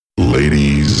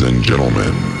Ladies and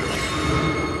gentlemen,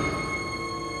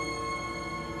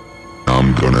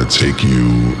 I'm gonna take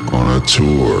you on a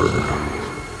tour.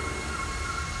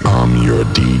 I'm your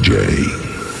DJ.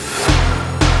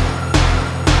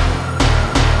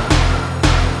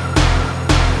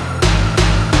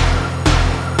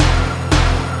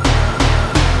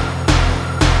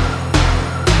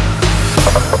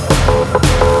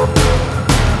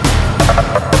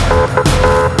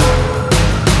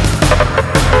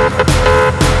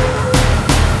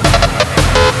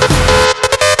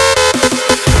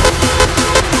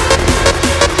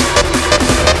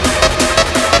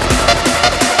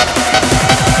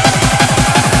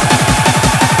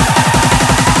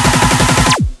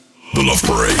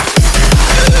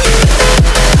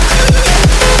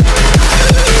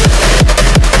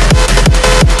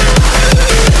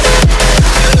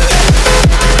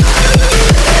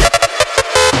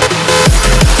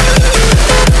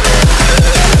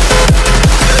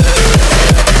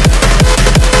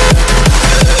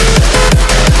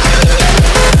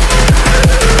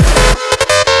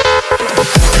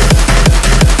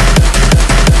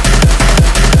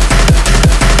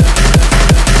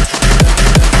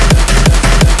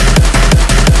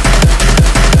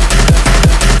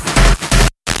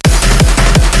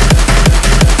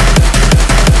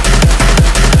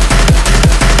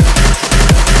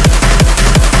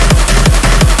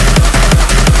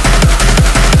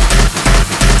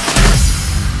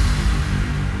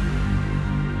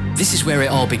 This is where it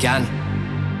all began.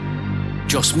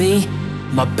 Just me,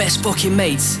 my best fucking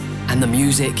mates, and the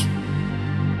music.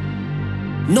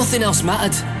 Nothing else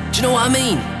mattered. Do you know what I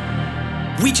mean?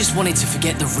 We just wanted to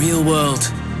forget the real world.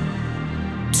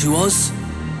 To us,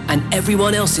 and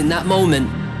everyone else in that moment,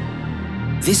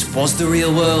 this was the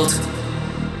real world.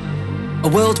 A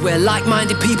world where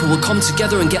like-minded people would come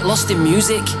together and get lost in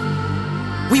music.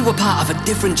 We were part of a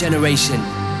different generation.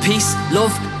 Peace,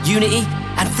 love, unity,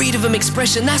 and freedom of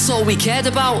expression, that's all we cared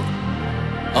about.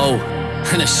 Oh,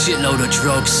 and a shitload of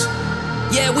drugs.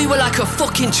 Yeah, we were like a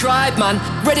fucking tribe, man,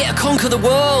 ready to conquer the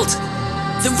world.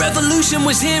 The revolution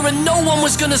was here and no one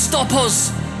was gonna stop us.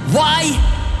 Why?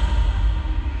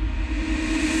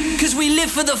 'Cause we live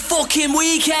for the fucking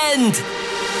weekend.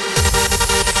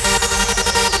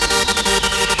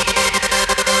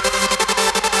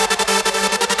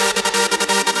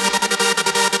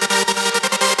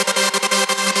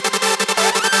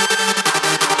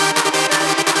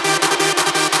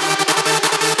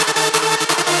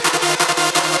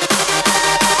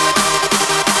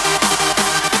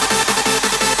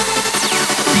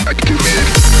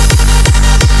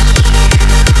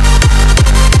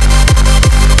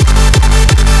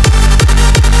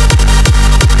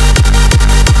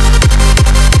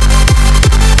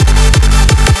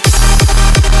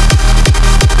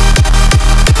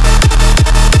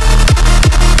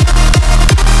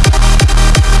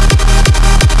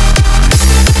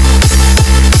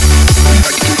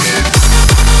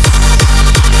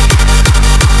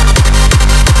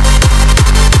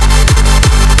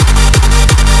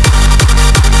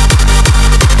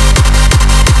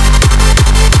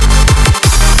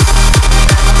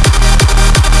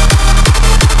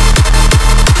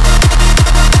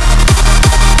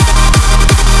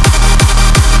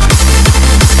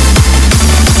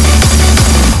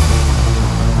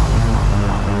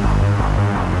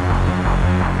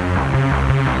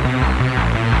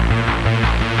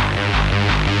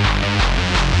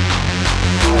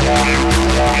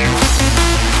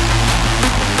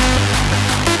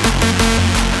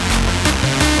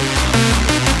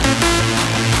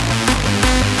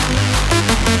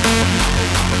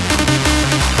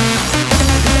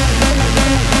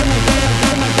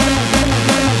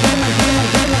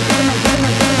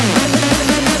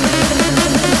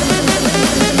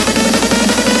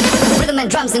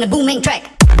 Drums in a booming track.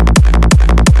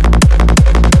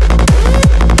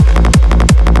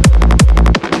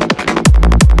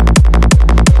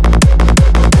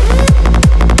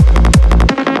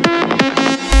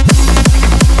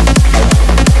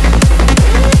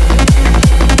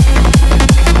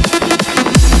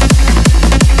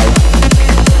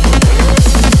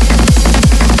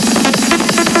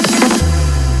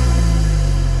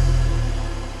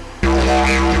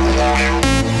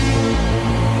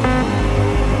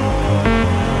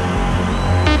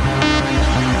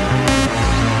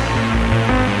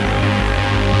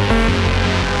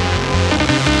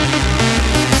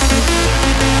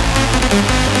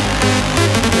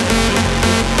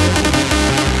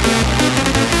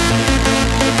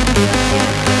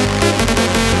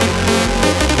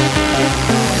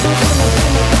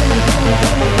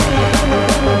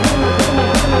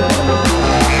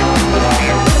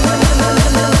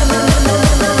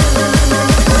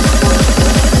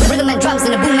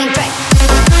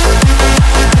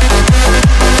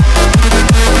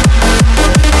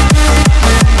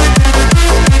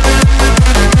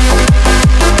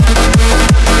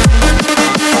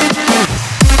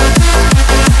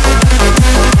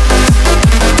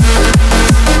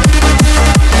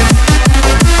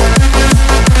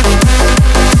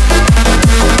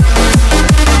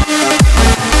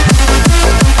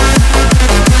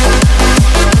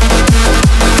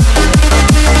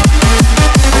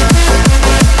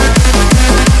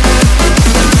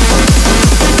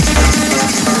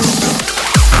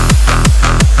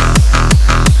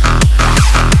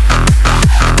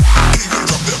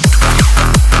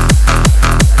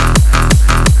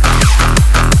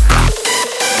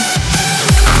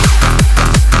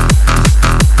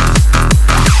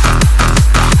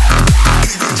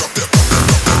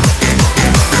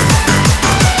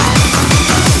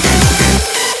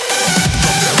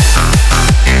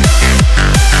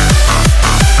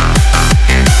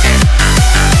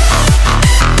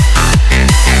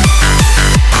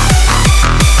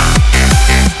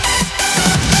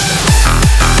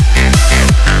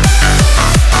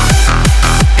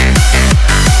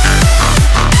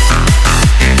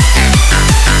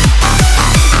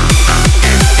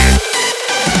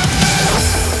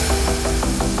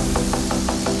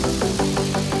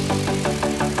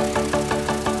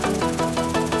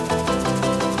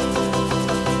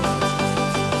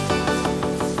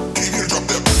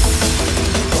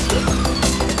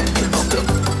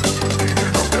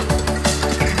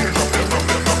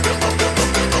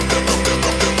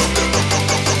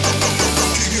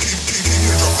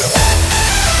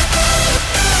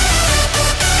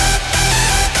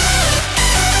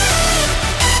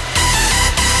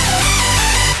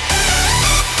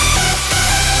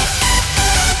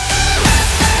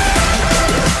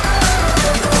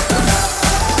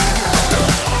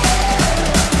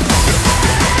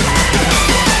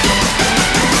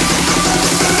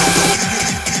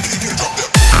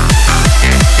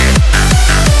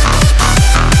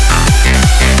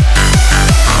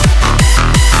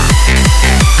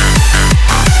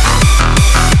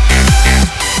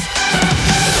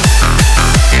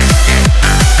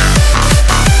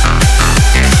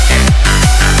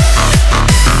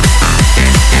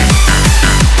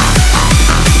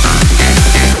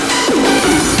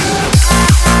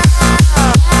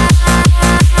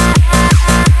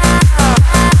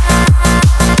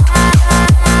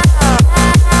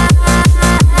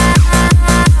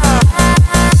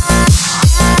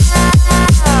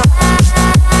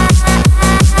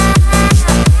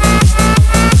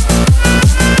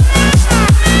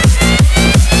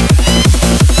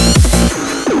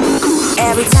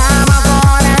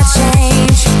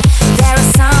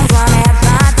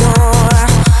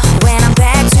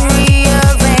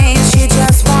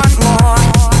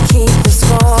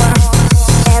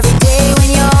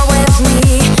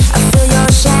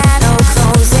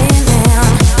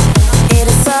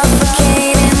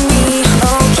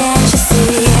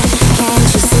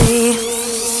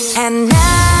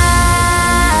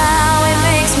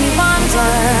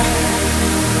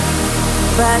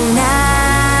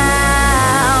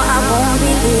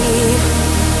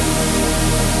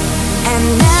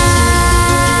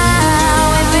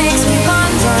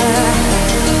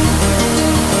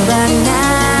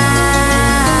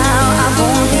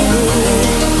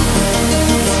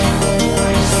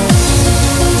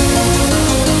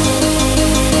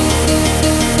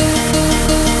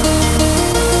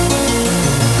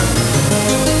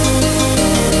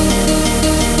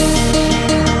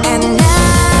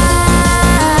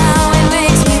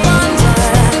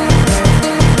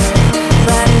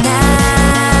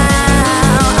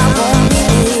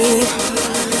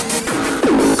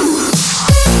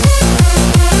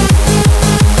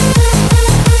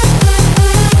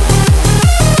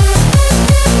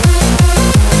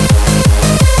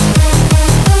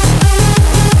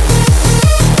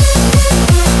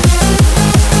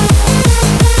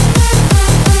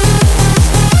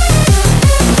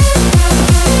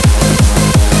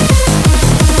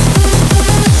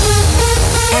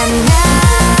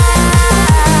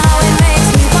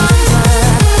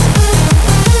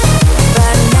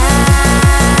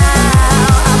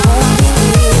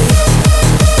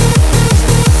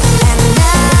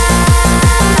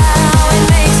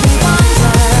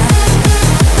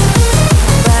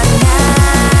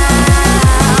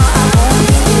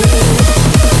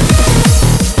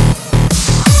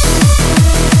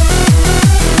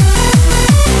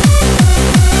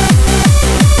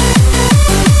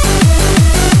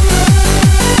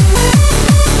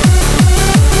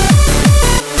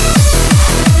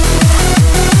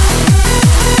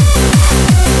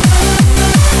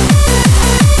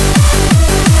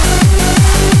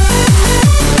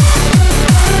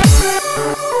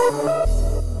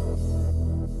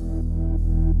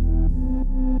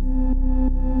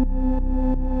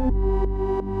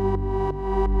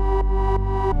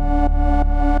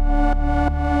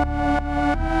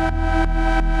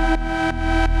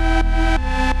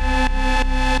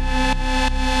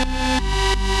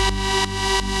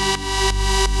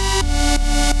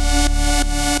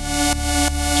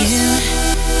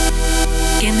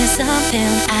 me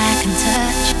something I can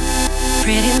touch.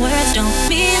 Pretty words don't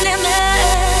mean that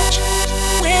much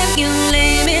when you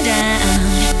lay me down.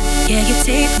 Yeah, you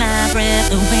take my breath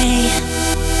away.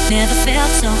 Never felt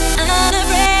so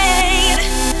unafraid.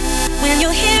 When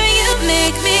you're here, you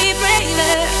make me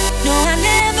braver. No, I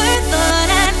never thought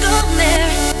I'd go there.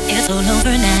 It's all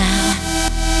over now.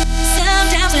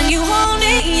 Sometimes when you hold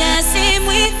me, I seem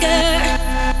weaker.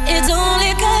 It's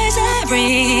only 'cause I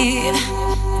breathe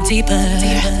deeper.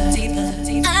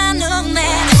 I know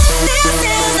that this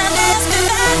is our last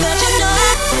goodbye, but you know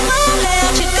I won't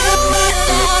let you go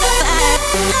without a fight.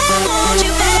 I want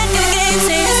you back again,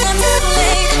 say it's not too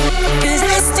late, 'cause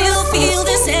I still feel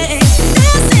the same.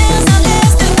 This is our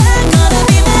last goodbye, gonna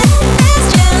be my last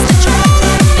chance to try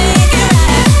to make it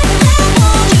right. I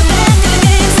want you back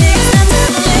again, say it's not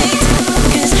too late,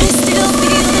 'cause I still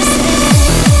feel the same.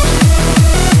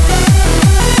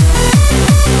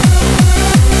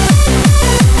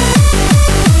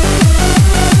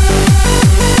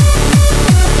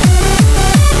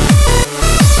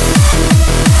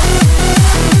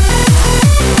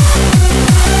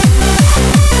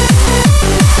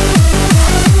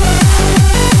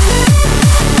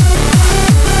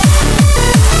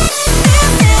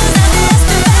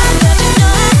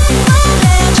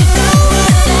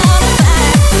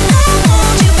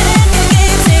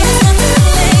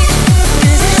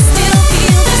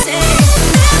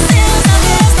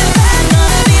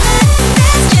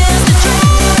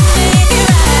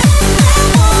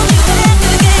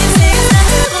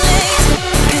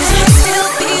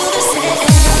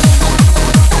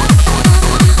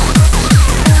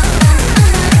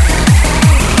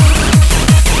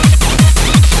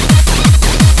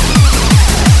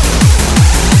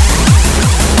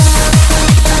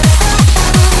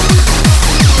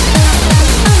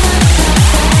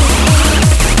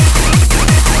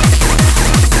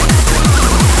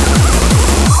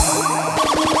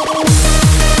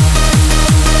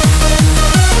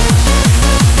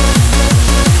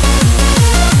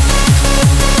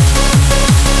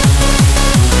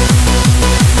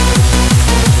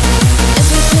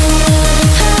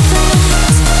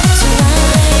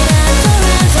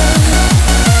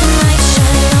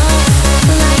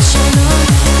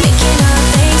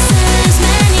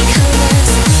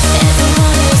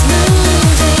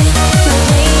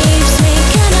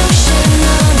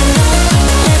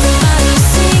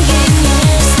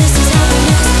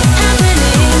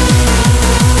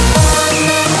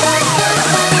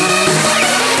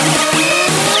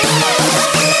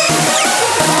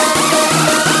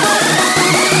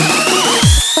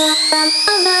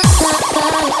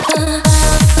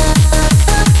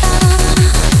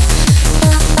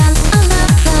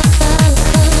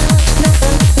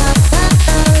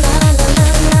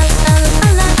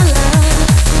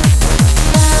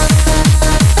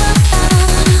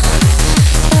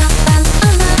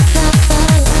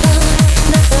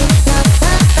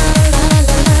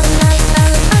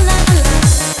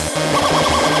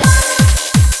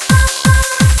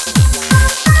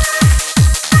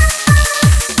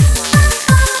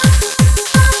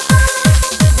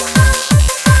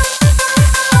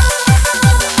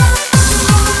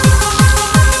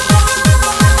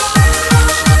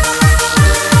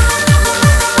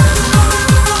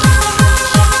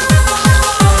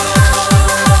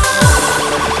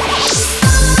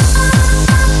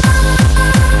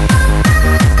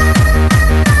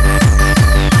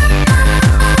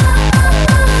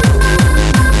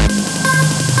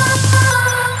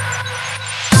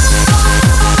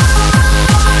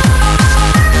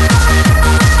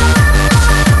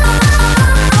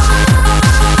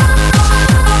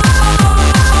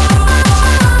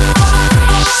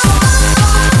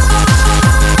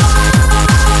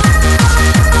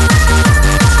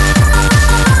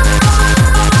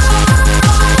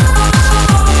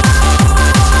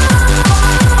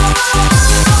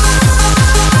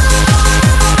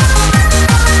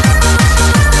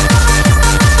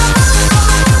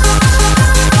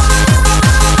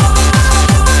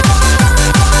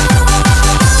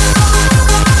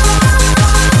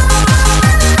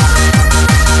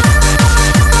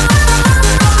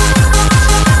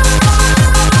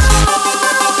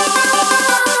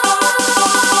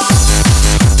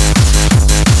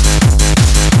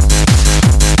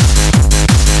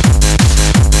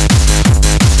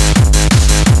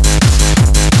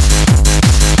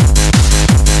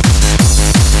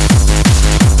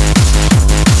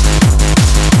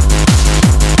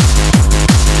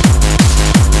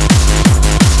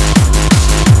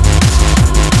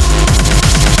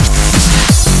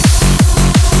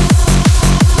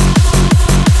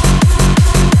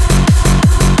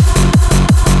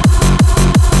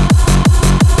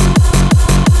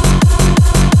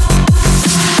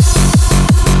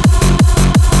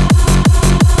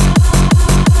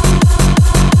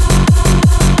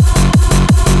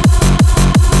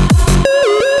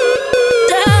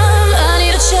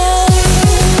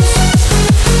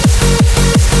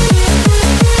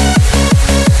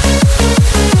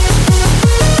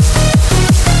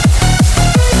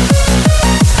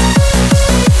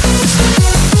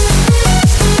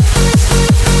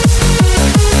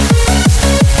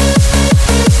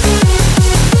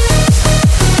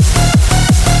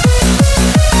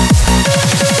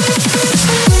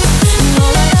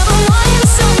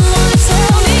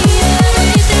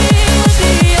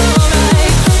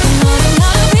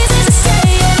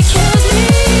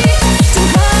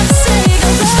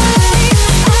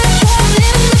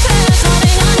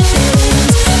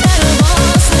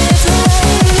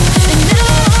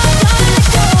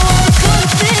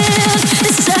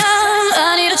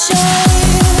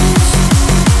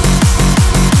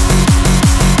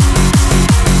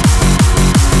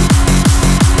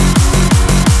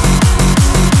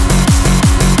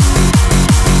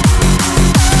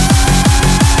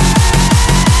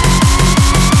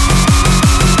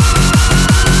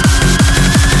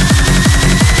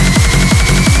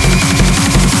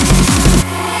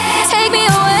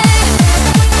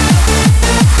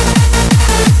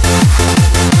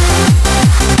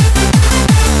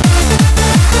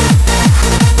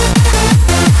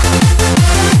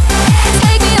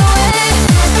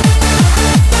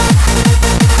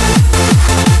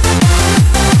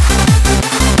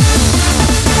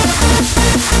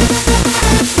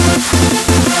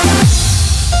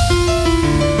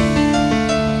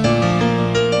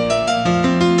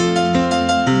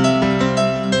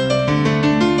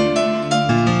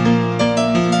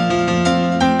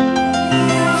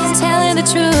 the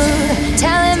truth,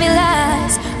 telling me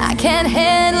lies. I can't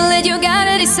handle it, you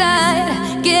gotta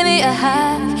decide. Give me a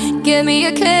hug, give me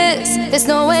a kiss. There's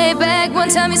no way back, one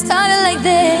time you started like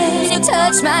this. You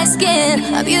touch my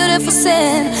skin, a beautiful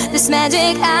sin. This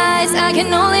magic eyes, I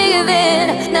can only give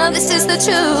in. Now this is the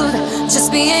truth,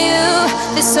 just me and you.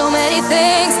 There's so many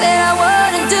things that I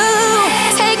wanna do.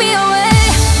 Take me away,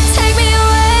 take me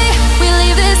away. We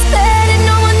leave this bed and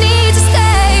no one needs to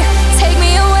stay. Take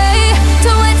me away, to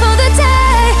wait for the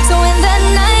day. So in the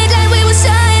night that we will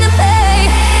shine and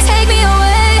play. Take me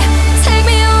away, take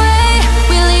me away.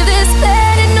 We leave this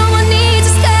bed and no one needs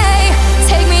to stay.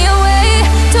 Take me away,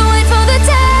 to wait for the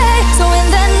day. So in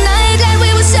the night that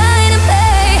we will shine and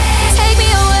play. Take me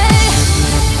away.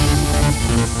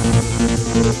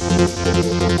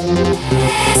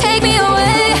 Take me away.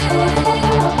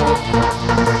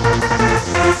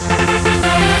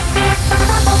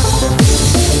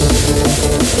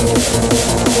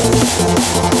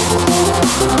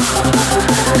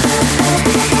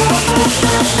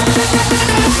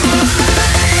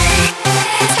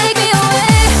 Take me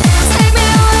away, take me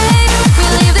away. We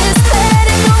leave this bed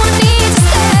and no one needs to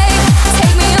stay.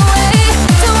 Take me away,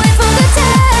 to wait for the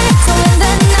day. So in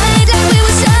the night that we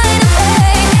will shine and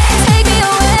play. Take me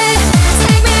away,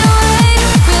 take me away.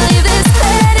 We leave this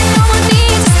bed and no one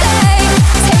needs to stay.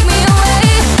 Take me away,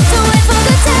 to wait for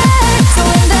the day. So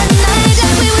in the night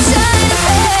that we will shine and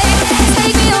play.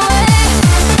 Take me away. Take me away.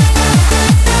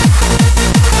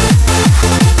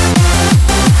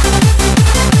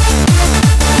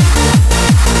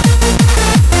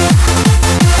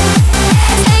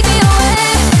 Take me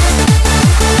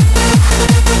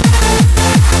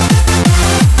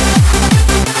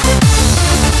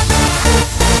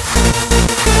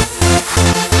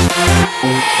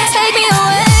away. Take me away. Take me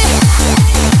away.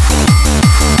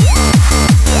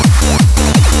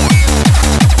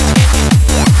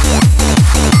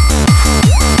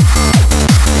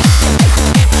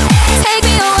 Take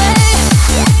me away.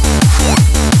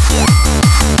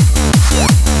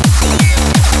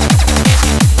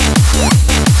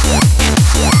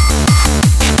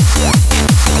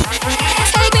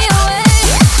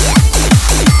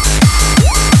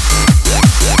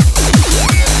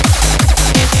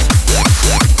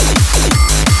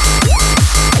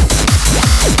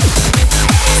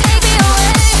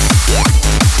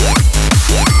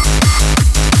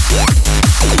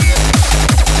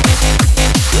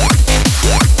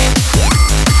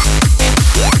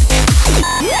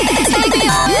 Take me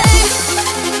away.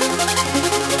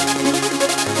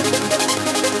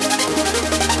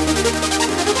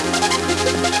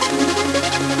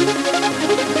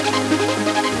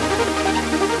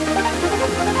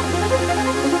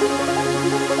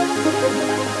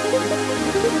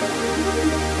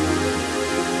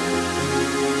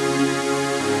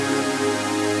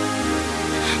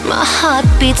 My heart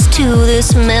beats to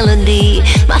this melody.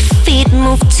 My feet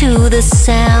move to the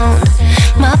sound.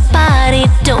 My body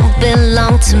don't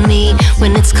belong to me.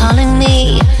 When it's calling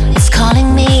me, it's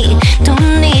calling me.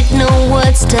 Don't need no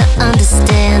words to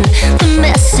understand. The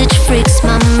message freaks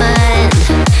my mind.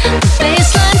 The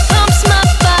bassline pumps my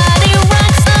body,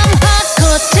 rocks some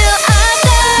hardcore till I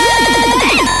die.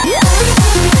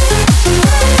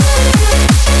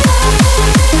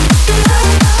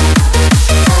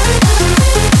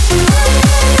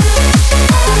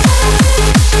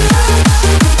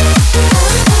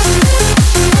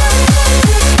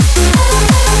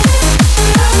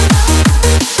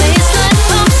 Bassline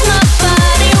pumps my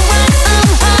body, rocks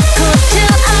some hardcore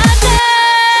till I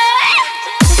die.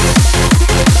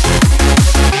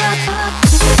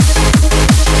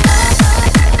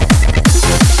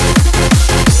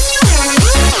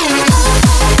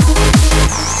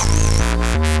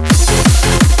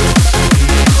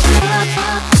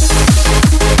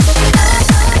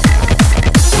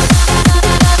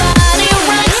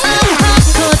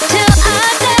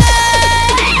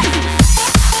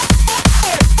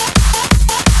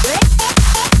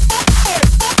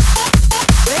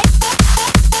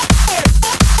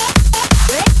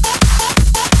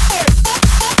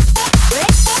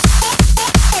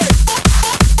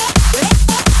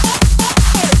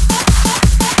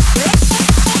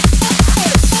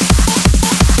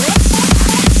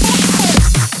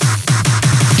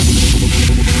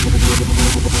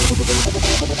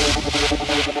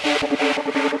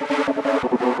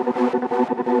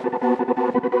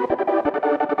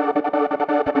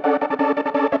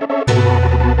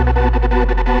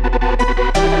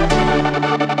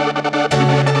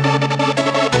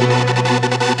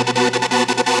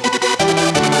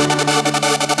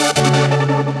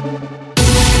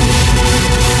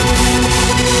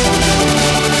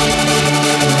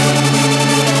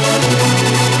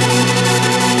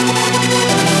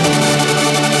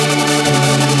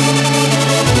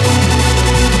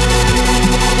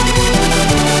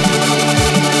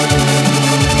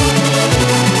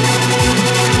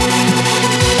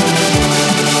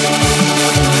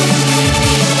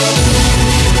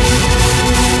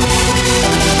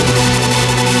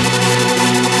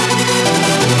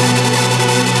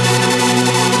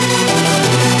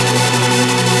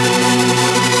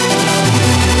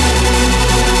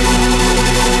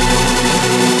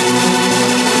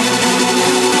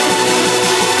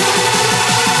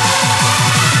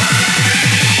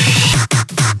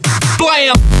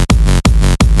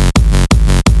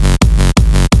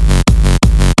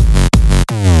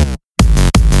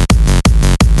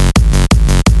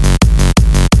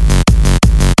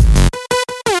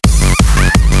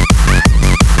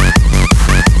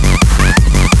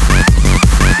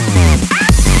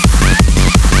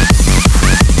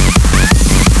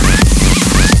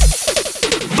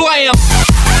 blam.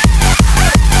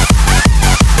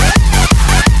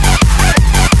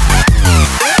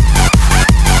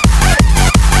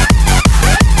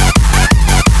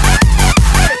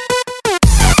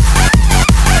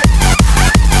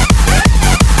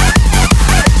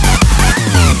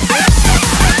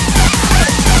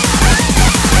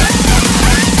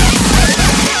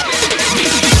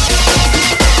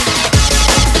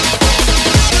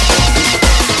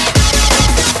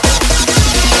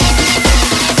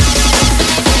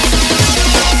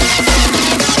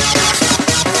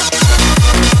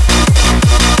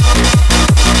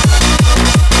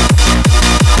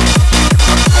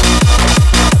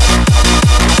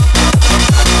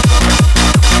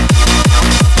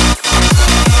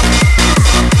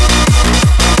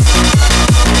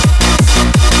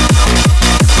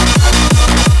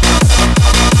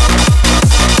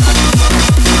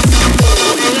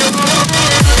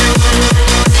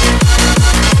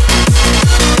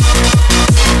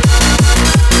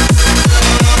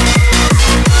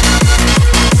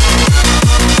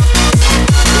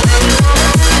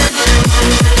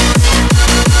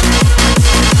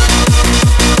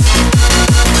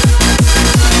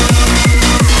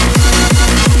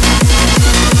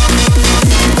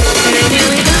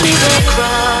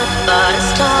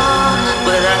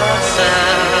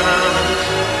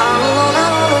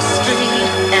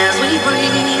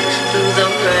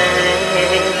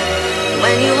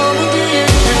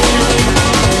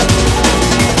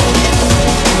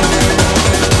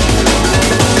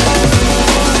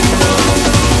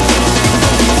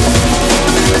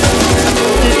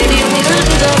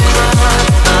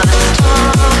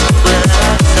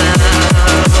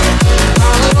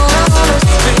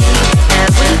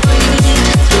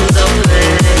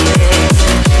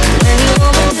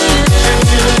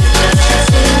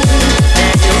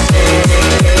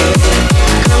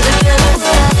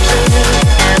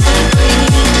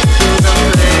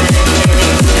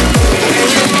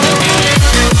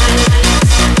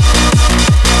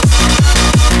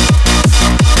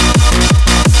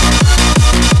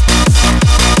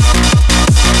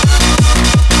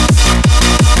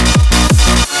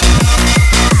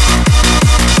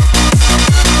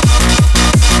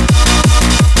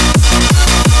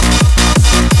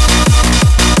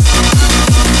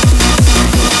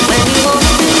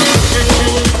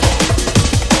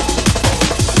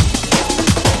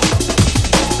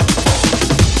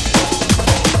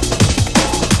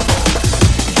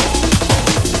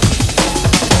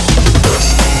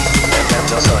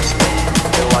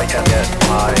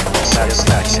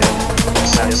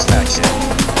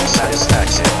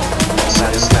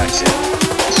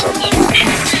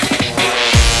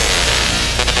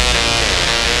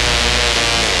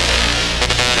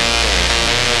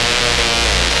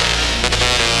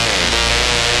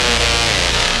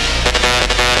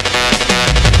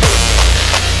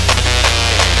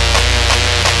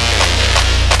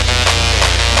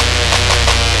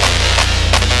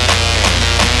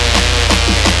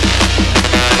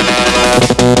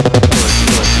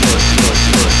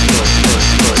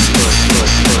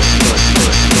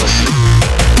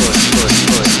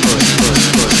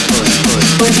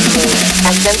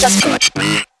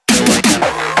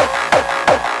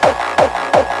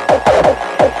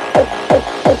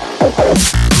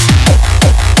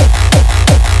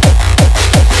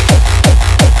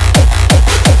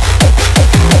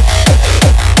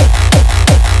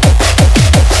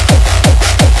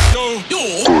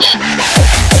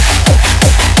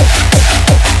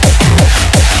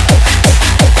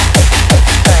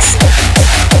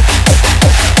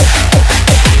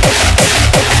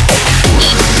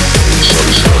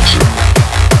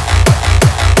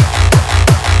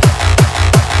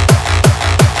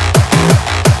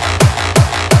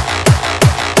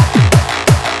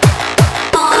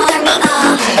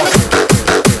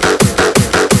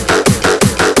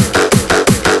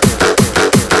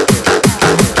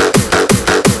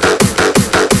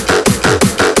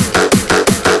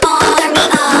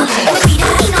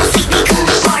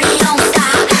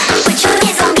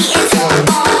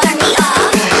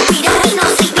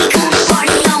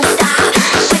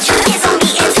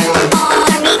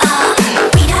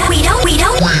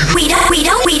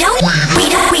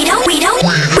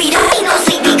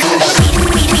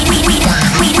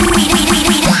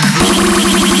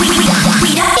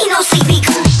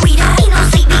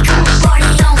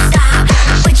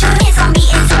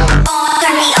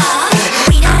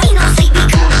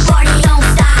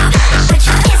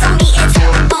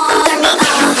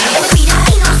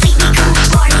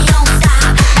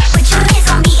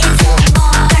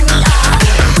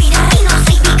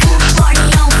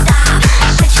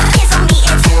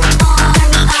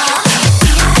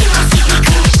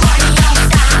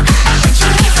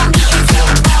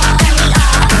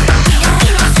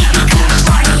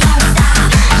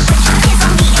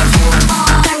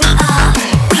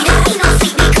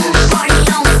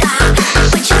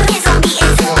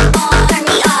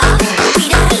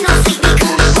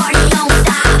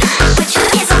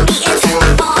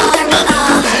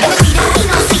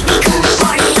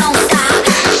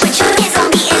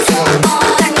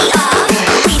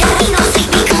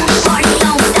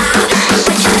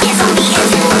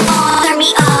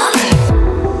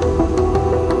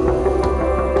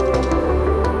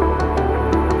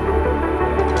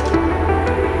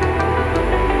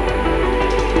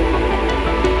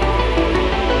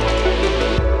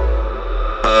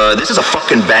 This is a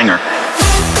fucking banger.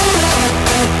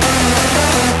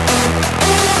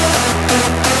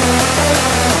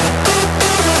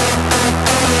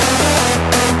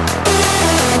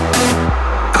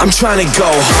 I'm trying to go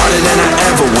harder than I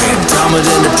ever went, dumber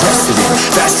than the precedent,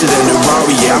 faster than the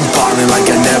Rari, yeah, I'm ballin' like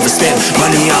I never spent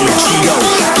money on a Cheeto,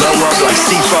 blow up like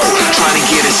C4, trying to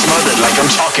get it smothered like I'm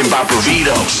talking about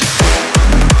burritos.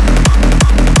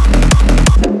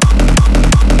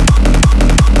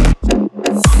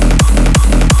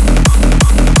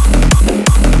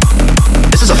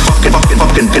 This is a fucking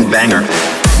banger.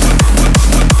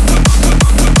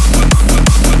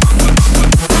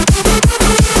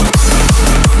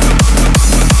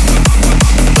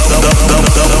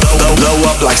 Blow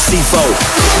up like C4.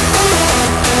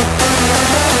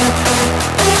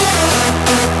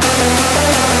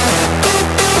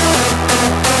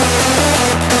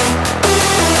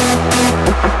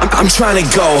 I'm trying to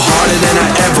go harder than I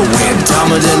ever went,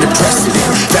 dumber than the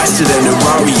precedent, faster than the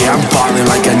Rari, yeah, I'm ballin'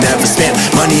 like I never spent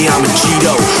money on a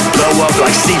Cheeto, blow up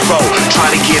like C4,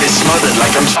 trying to get it smothered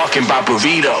like I'm talking about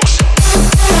burritos.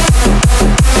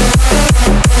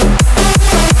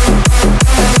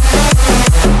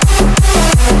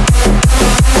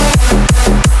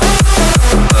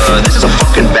 This is a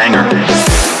fucking banger.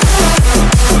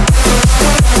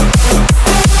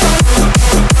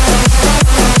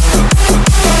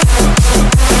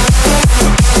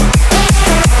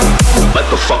 Let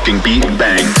the fucking beat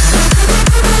bang.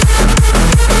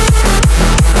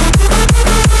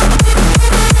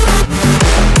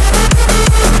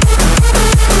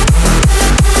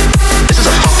 This is a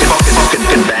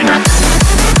fucking banger.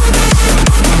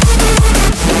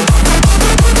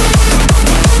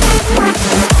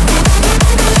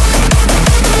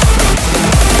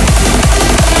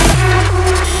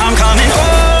 I'm coming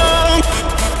home.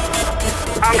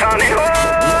 I'm coming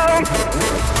home.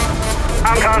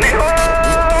 I'm coming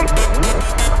home.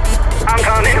 I'm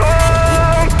coming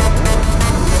home.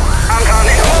 I'm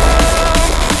coming home. I'm coming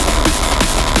home.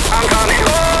 I'm coming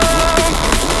home.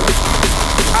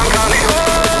 I'm coming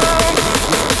home.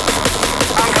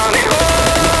 I'm coming home.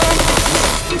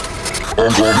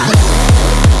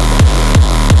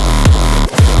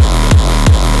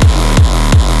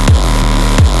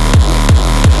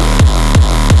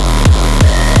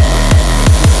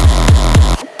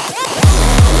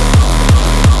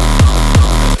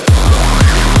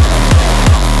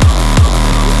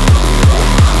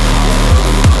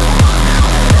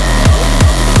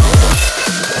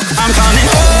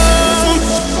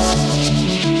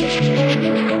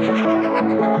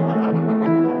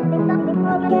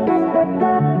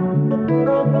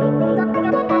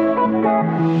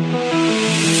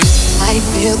 I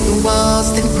built the walls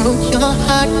that broke your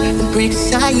heart. The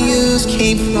bricks I used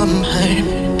came from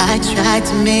her. I tried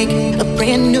to make a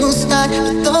brand new start,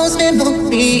 but those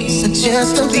memories are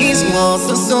just of these walls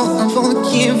are so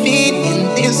unforgiving.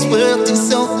 And this world is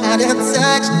so out of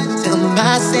touch. Tell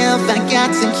myself I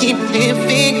got to keep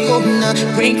living, gonna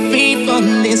break free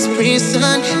from this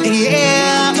prison.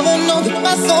 Yeah, I don't know if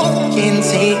my soul can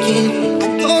take it. I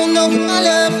don't know if my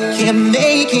love can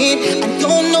make it. I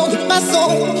don't know if my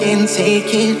soul can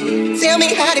take it. Tell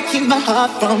me how to keep my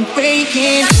heart from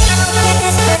breaking.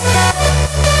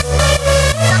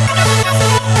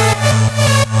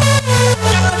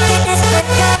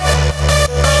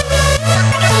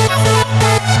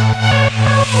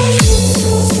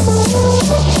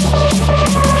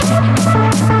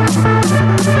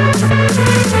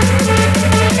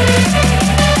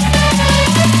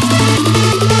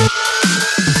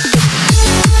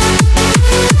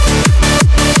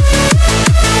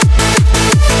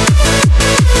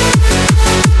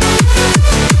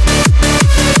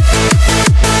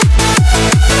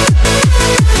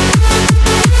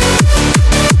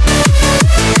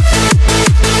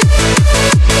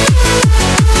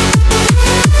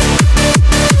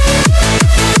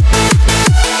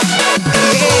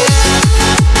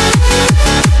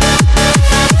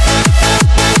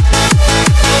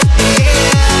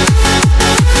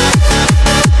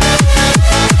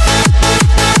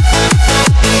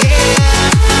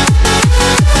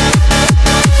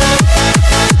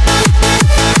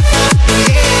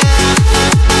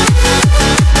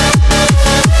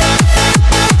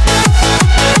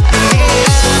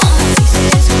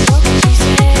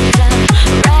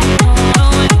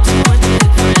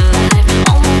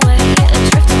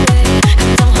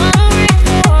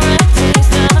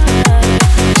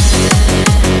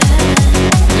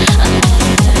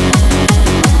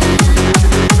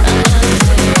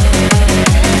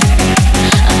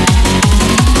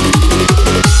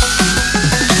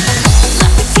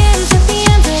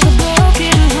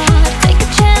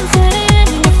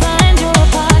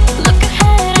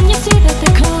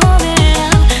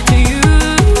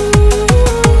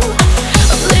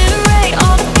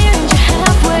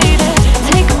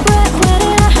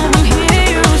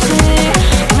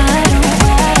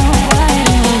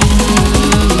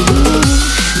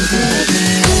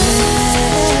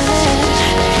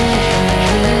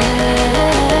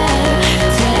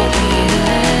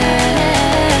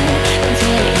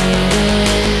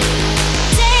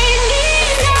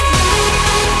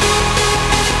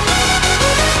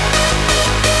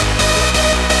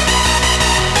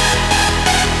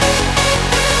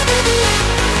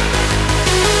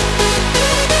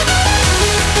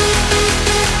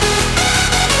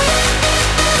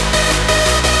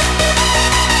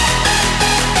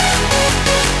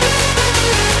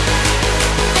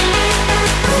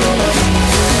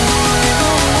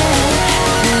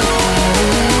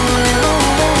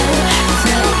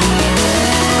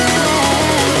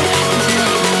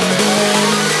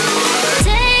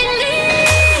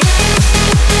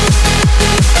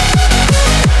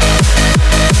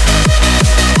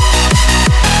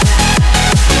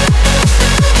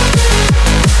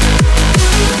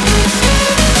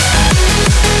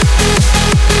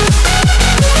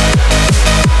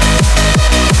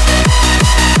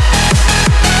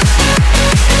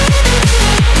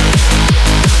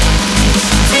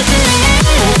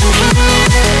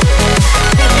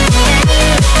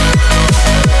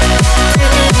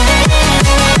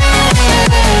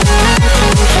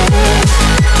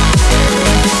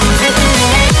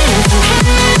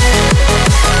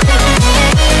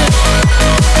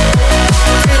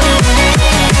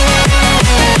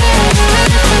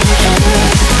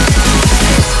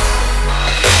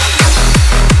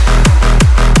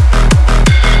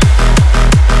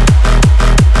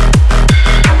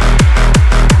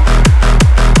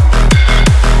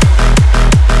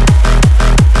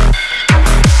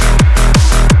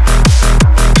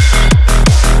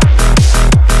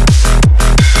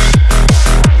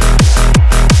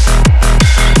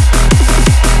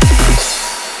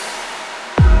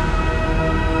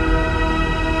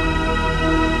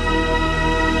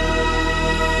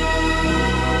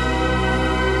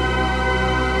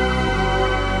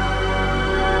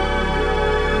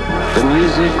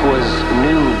 music was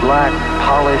new, black,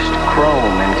 polished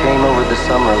chrome and came over the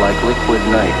summer like liquid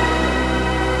night.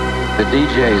 The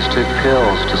DJs took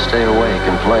pills to stay awake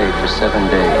and played for 7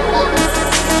 days.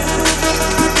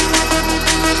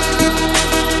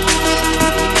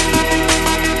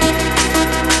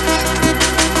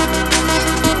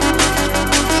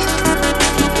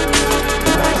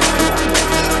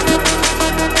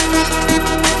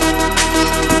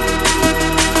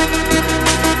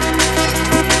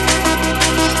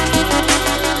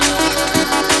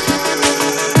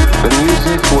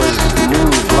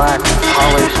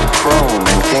 Polished chrome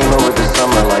and came over the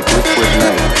summer like liquid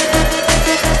night.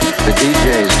 The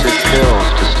DJs took pills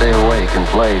to stay awake and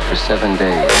played for 7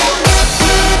 days.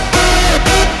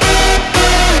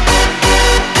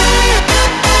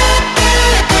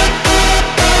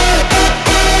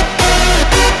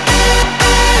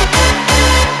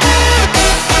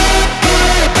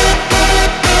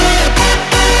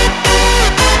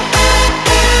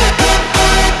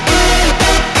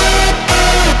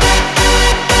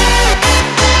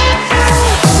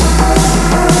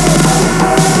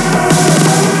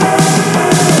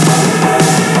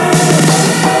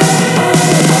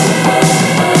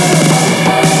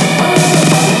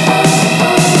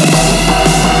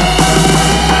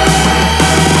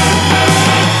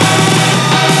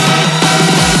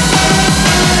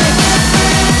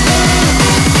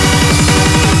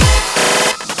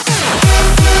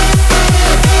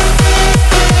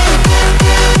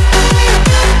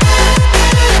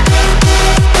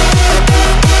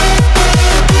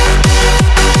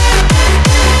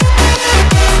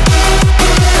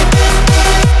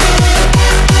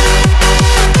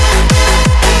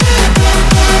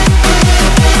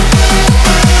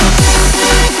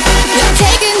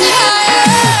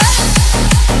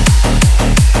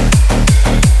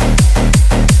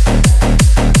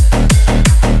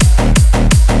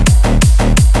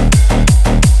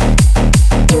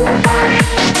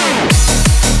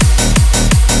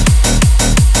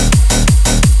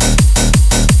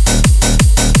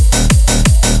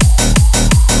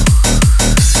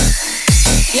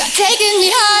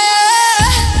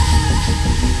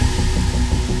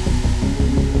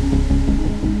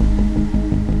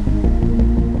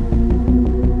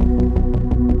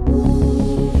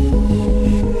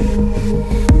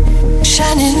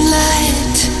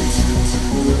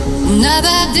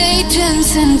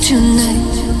 Into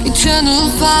night, eternal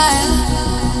fire.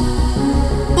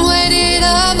 Waited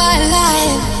all my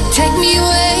life, take me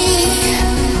away.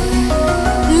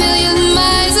 Million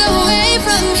miles away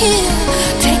from here,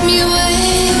 take me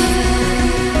away.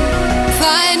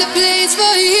 Find a place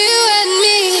for you and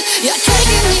me. You're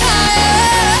taking me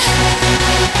higher,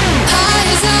 high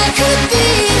as I could be.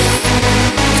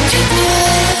 Take me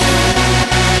away,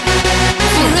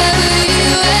 forever you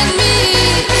and me.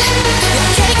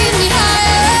 You're taking me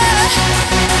higher,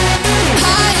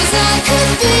 high as I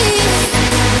could be.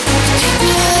 Take me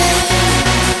away,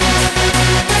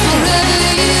 forever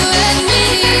you and me.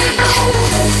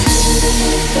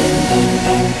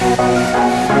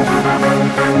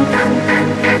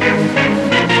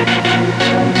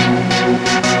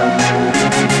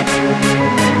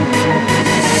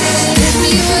 Get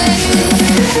me away,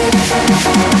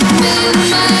 million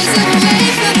miles away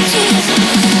from here.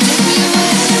 Take me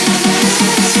away,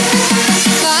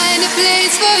 find a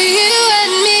place for you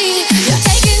and me. You're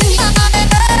taking me higher, as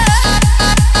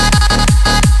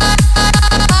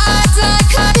I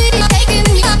could be. Taking me higher, as I could be. Taking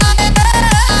me higher,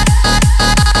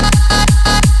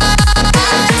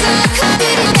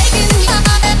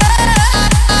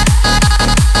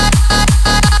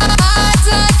 as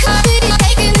I could be.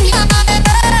 Taking me higher,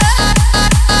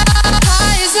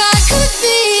 high as I could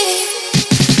be.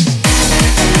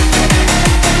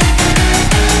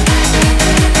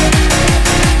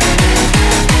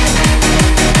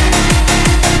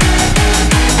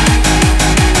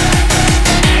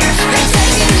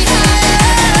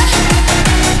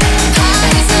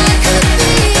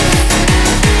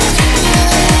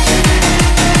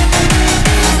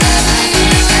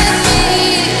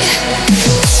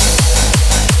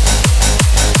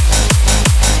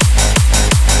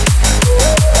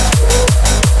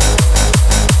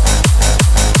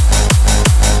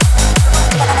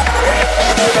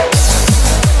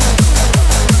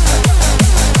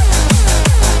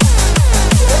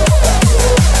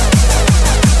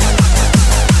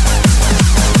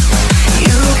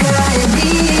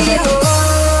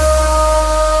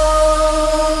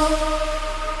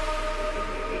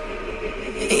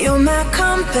 You're my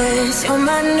compass, you're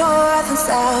my north and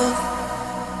south.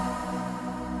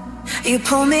 You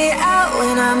pull me out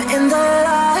when I'm in the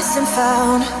lost and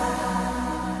found.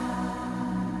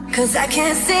 'Cause I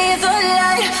can't see the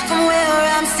light from where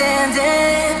I'm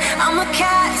standing. I'm a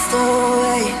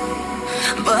castaway,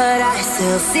 but I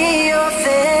still see your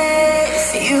face.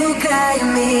 You guide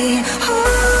me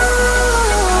home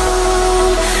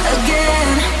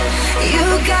again. You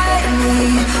guide me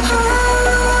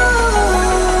home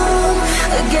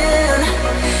again.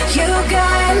 You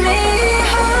guide me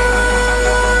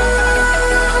home.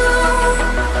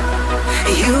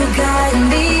 You guide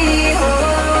me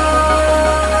home.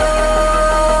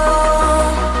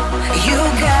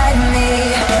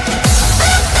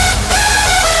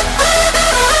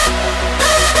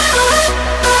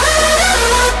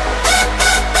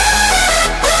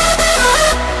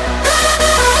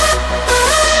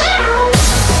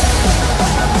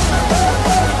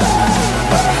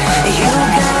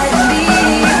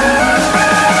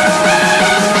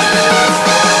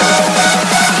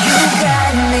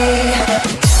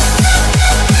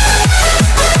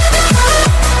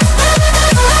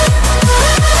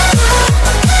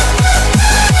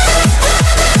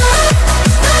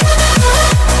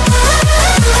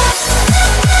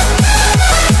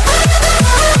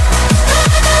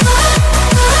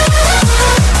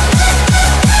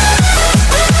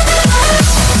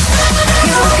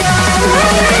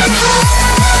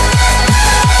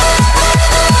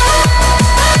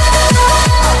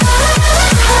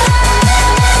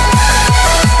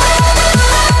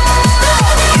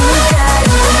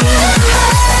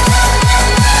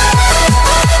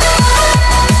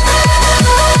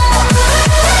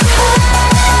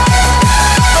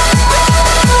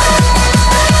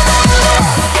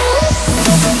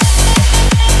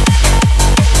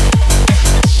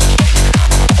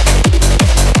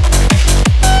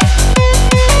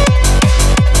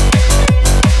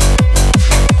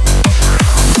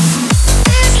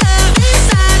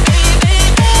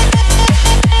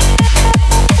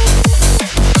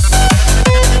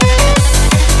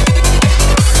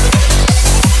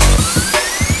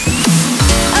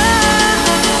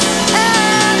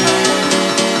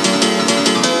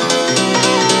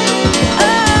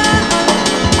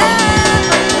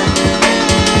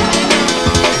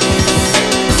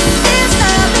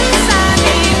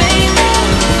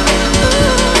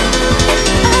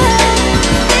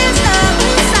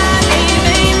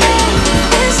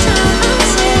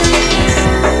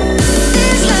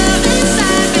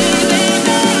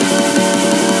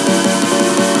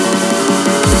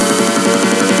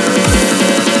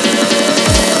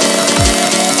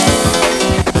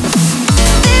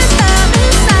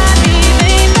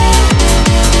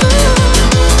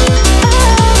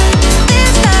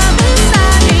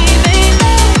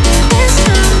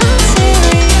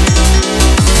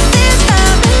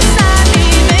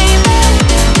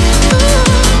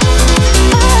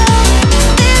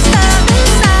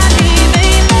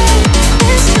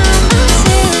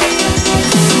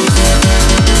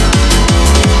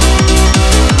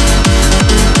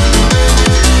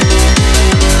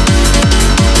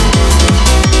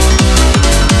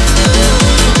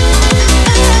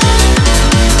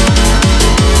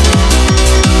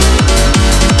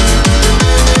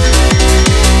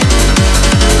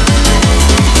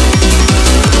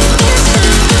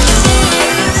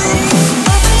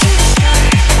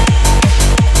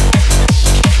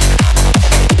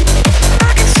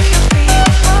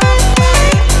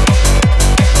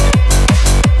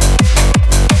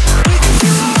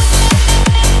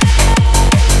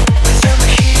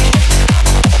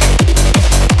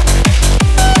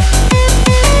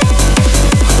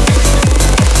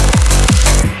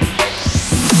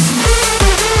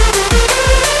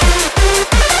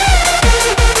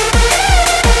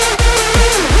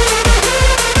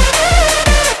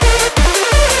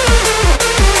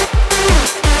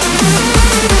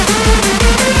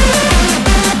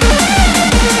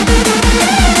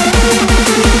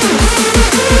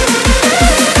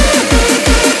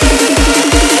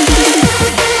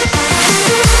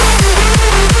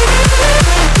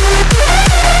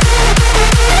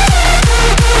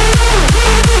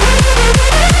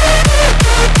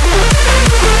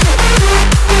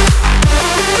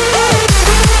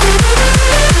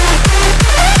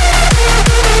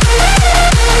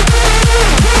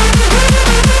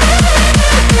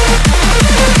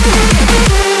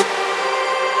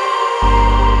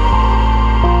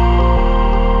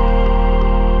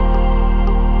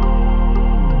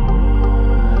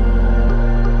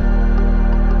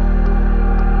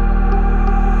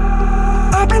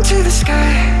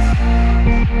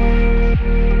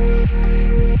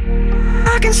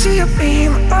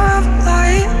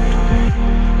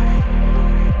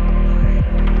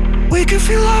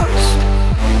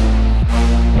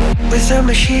 with the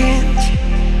machines.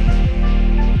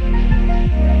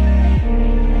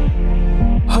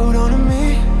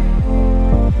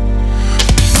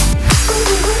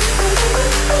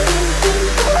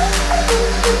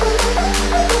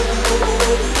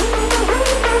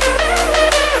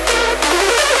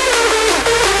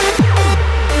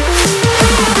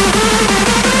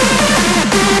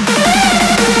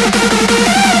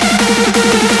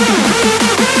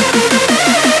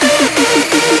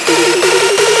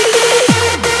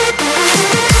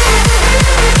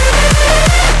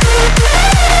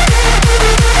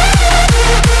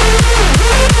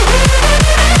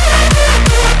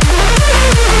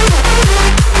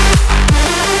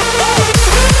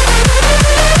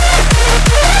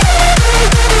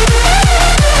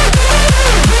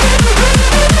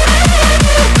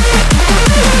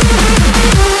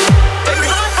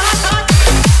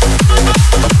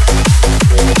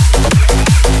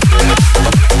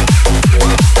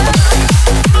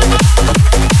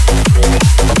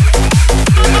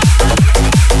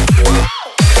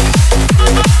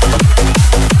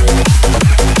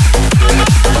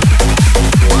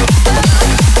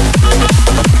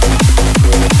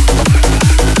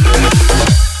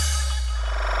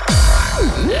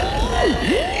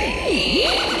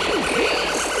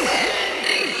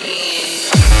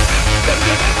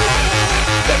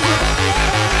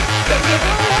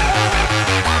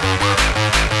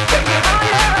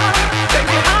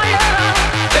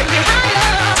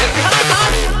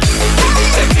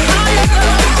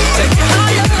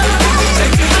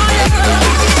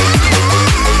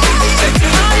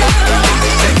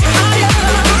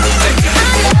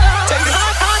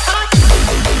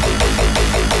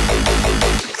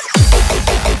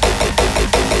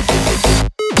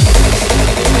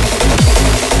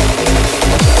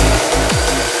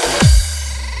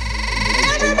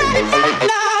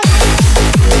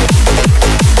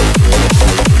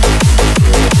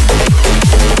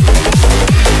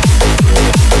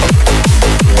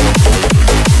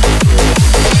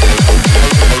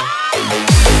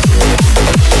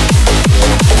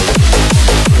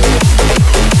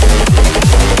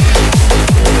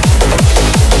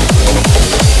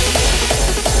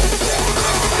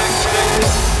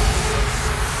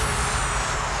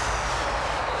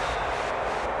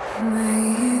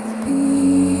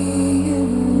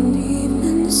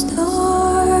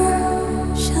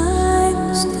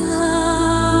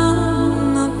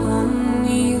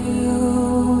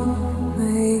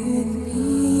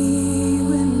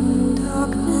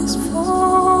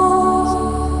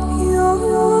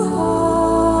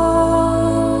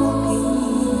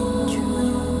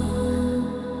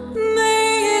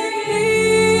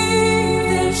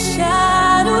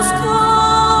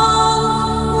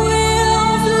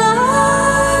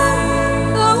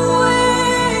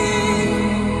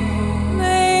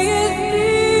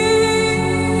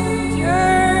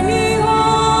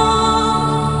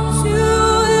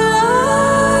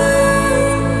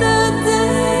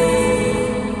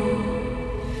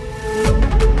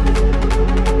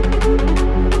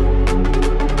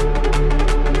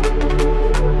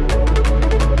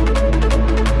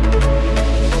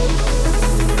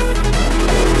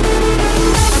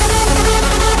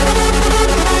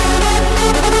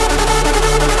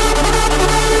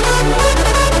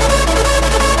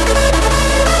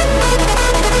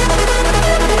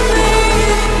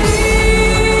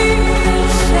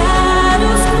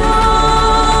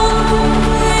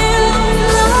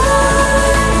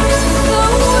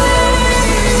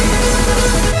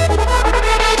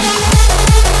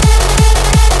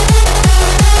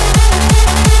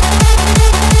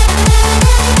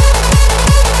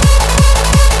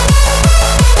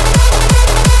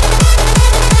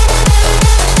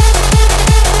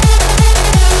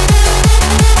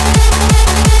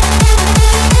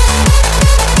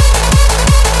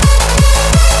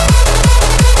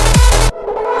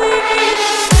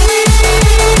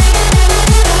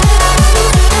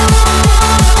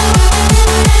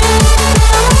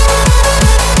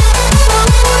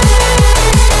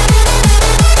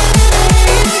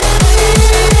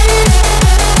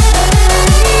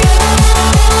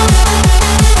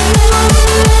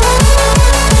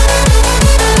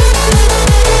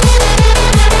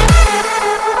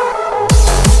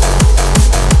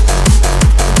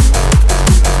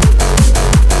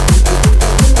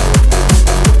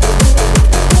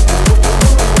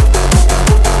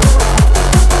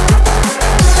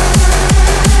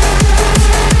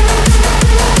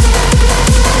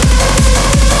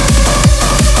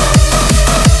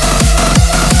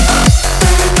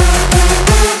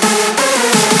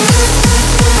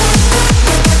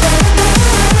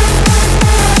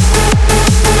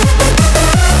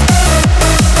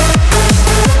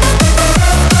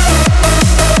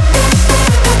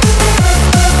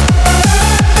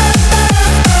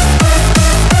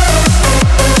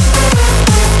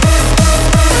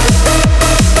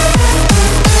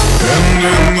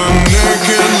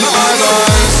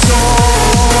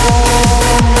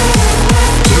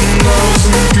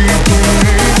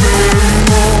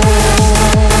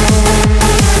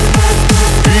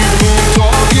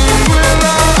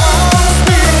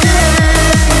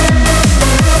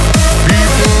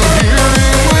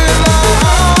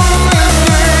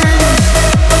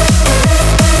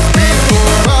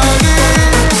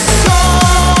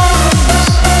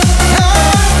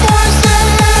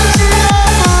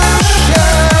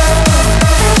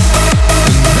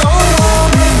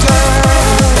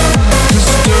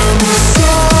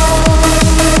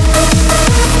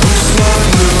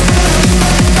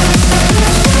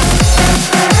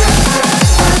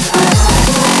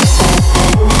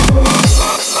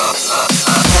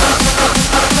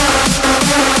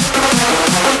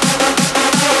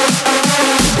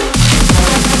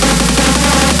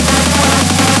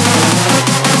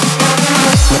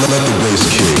 Let the bass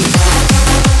kick.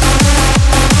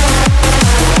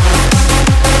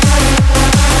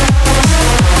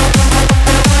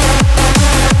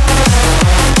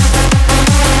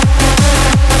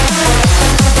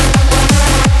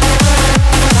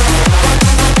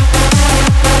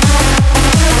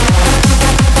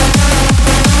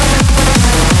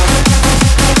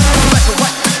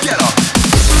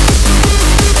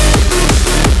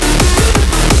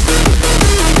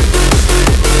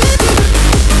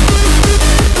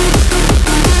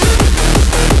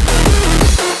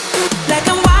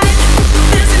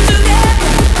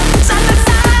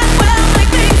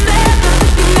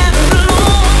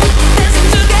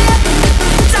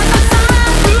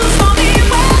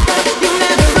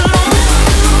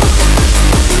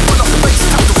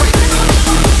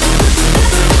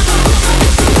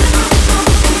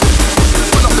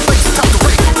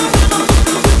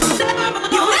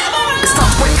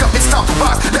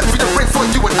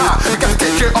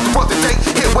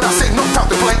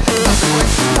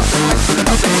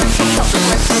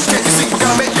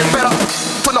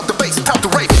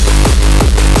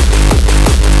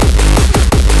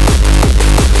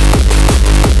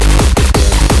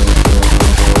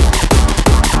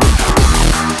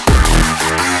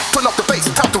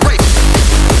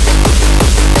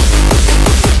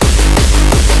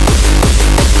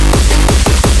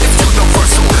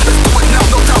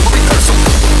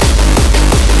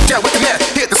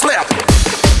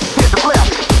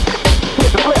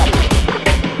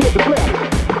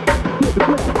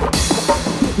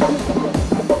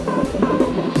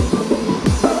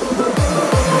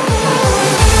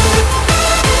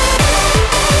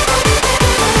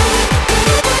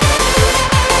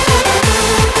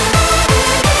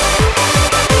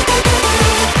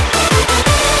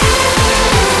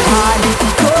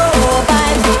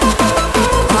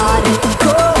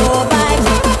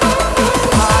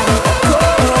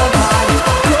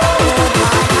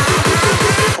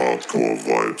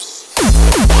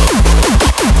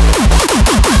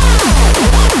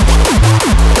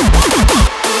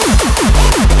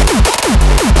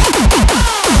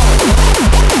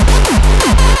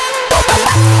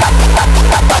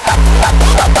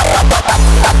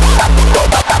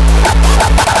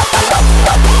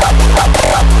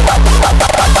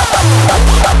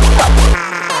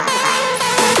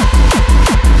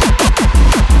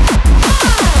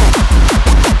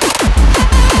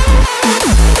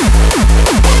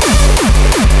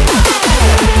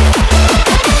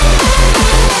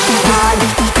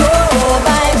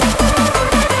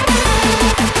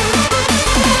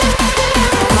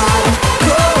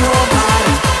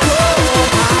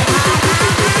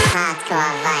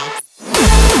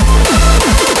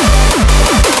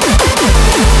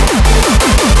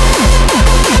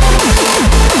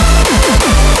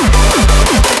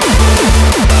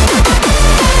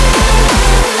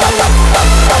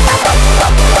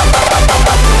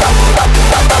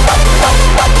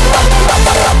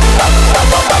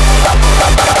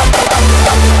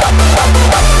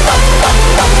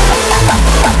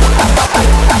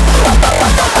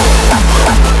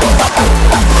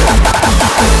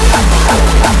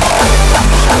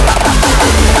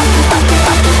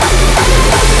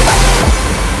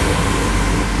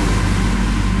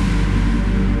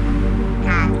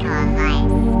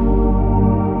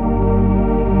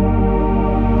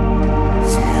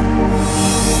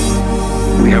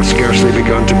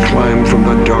 begun to climb from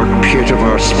the dark pit of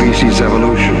our species'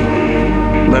 evolution.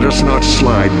 Let us not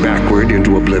slide backward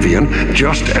into oblivion,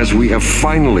 just as we have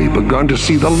finally begun to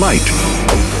see the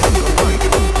light.